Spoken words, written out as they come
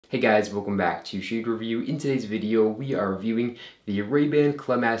Hey guys, welcome back to Shade Review. In today's video, we are reviewing the Ray-Ban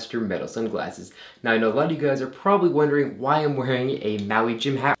Clubmaster metal sunglasses. Now I know a lot of you guys are probably wondering why I'm wearing a Maui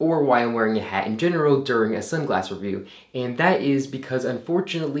gym hat or why I'm wearing a hat in general during a sunglass review. And that is because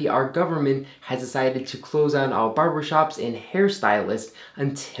unfortunately our government has decided to close down all barbershops and hairstylists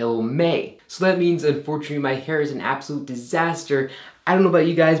until May. So that means unfortunately my hair is an absolute disaster. I don't know about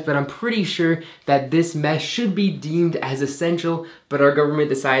you guys, but I'm pretty sure that this mess should be deemed as essential, but our government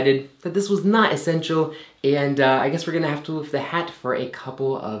decided that this was not essential, and I guess we're gonna have to live with the hat for a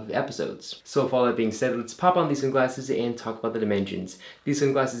couple of episodes. So with all that being said, let's pop on these sunglasses and talk about the dimensions. These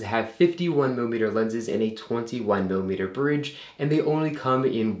sunglasses have 51mm lenses and a 21mm bridge, and they only come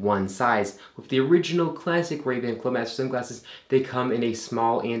in one size. With the original classic Ray-Ban Clubmaster sunglasses, they come in a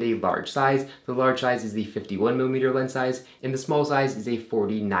small and a large size. The large size is the 51mm lens size, and the small size is a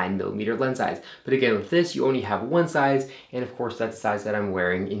 49mm lens size. But again, with this, you only have one size, and of course that's the size that I'm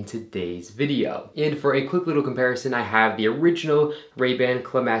wearing in today's video. And for a quick little comparison, I have the original Ray-Ban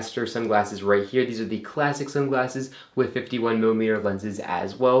Clubmaster sunglasses right here. These are the classic sunglasses with 51mm lenses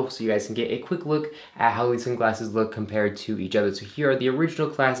as well, so you guys can get a quick look at how these sunglasses look compared to each other. So here are the original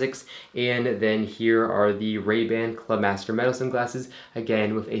classics, and then here are the Ray-Ban Clubmaster metal sunglasses,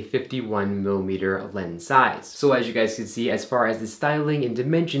 again with a 51mm lens size. So as you guys can see, as far as the styling and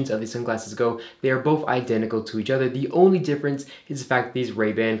dimensions of these sunglasses go, they are both identical to each other. The only difference is the fact that these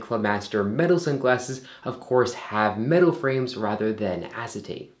Ray-Ban Clubmaster metal sunglasses, of course, have metal frames rather than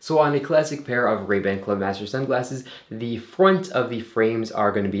acetate. So on a classic pair of Ray-Ban Clubmaster sunglasses, the front of the frames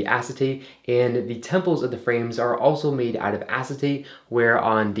are going to be acetate, and the temples of the frames are also made out of acetate, where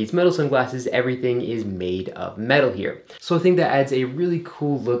on these metal sunglasses, everything is made of metal here. So I think that adds a really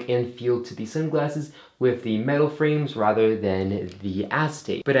cool look and feel to these sunglasses with the metal frames rather than the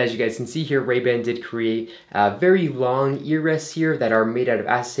acetate. But as you guys can see here, Ray-Ban did create very long ear rests here that are made out of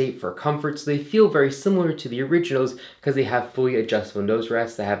acetate for comfort, so they feel very similar to the originals because they have fully adjustable nose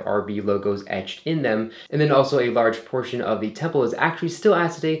rests that have RB logos etched in them. And then also a large portion of the temple is actually still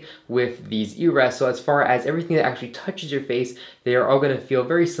acetate with these ear rests, so as far as everything that actually touches your face, they are all going to feel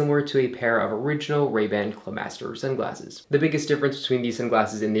very similar to a pair of original Ray-Ban Clubmaster sunglasses. The biggest difference between these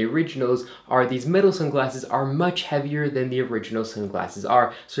sunglasses and the originals are these metal sunglasses are much heavier than the original sunglasses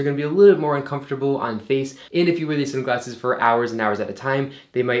are, so you're going to be a little bit more uncomfortable on face, and if you wear these sunglasses for hours and hours at a time,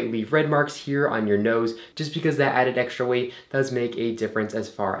 they might leave red marks here on your nose, just because that added extra weight does make a difference as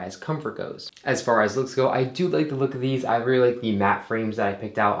far as comfort goes. As far as looks go, I do like the look of these. I really like the matte frames that I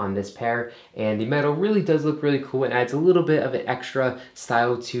picked out on this pair, and the metal really does look really cool and adds a little bit of an extra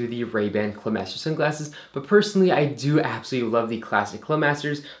style to the Ray-Ban Clubmaster sunglasses. But personally, I do absolutely love the classic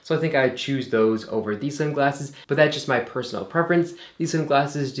Clubmasters, so I think I'd choose those over these sunglasses, but that's just my personal preference. These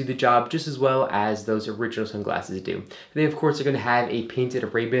sunglasses do the job just as well as those original sunglasses do. They of course are going to have a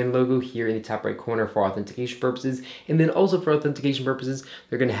painted Ray-Ban logo here in the top right corner for authentication purposes, and then also for authentication purposes,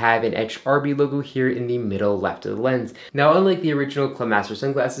 they're going to have an etched RB logo here in the middle left of the lens. Now, unlike the original Clubmaster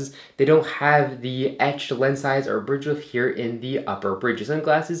sunglasses, they don't have the etched lens size or bridge width here in the upper bridge of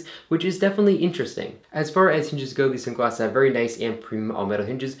sunglasses, which is definitely interesting. As far as hinges go, these sunglasses have very nice and premium all-metal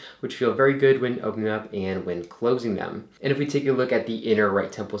hinges, which feel very good when opening up and when closing them. And if we take a look at the inner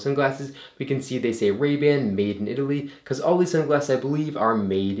right temple sunglasses, we can see they say Ray-Ban made in Italy, because all these sunglasses I believe are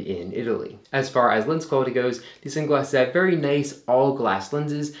made in Italy. As far as lens quality goes, these sunglasses have very nice all glass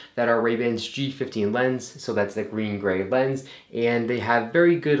lenses that are Ray-Ban's G15 lens, so that's the green-gray lens, and they have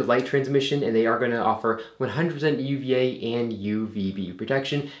very good light transmission, and they are going to offer 100% UVA and UVB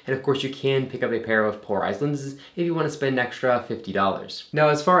protection, and of course you can pick up a pair of polarized lenses if you want to spend an extra $50. Now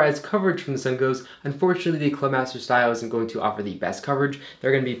as far as coverage from the sun goes, unfortunately the Clubmaster style isn't going to offer the best coverage. There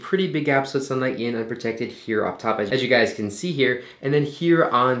are going to be pretty big gaps with sunlight in unprotected here up top, as you guys can see here, and then here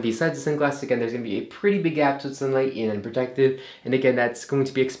on the sides of sunglasses, again there's going to be a pretty big gap with sunlight in unprotected, and again that's going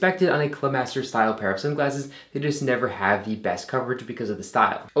to be expected on a Clubmaster style pair of sunglasses. They just never have the best coverage because of the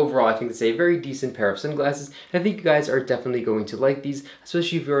style. Overall, I think it's a very decent pair of sunglasses, and I think you guys are definitely going to like these,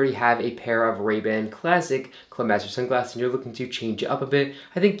 especially if you already have a pair of Ray-Ban classic Clubmaster sunglasses and you're looking to change it up a bit.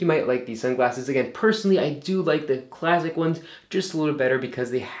 I think you might like these sunglasses. Again, personally, I do like the classic ones just a little better because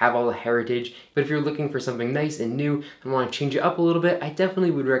they have all the heritage, but if you're looking for something nice and new and want to change it up a little bit, I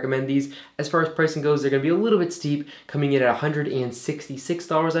definitely would recommend these. As far as pricing goes, they're going to be a little bit steep, coming in at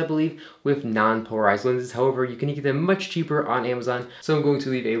 $166, I believe, with non-polarized lenses. However, you can get them much cheaper on Amazon, so I'm going to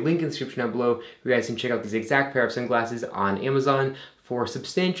leave a link in the description down below where you guys can check out these exact pair of sunglasses on Amazon for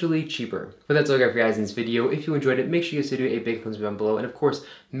substantially cheaper. But that's all I got for you guys in this video. If you enjoyed it, make sure you guys do a big thumbs up down below, and of course,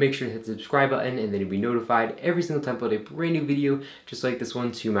 make sure to hit the subscribe button, and then you'll be notified every single time I upload a brand new video, just like this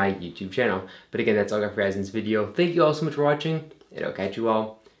one, to my YouTube channel. But again, that's all I got for you guys in this video. Thank you all so much for watching, and I'll catch you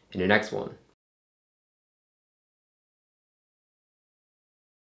all in the next one.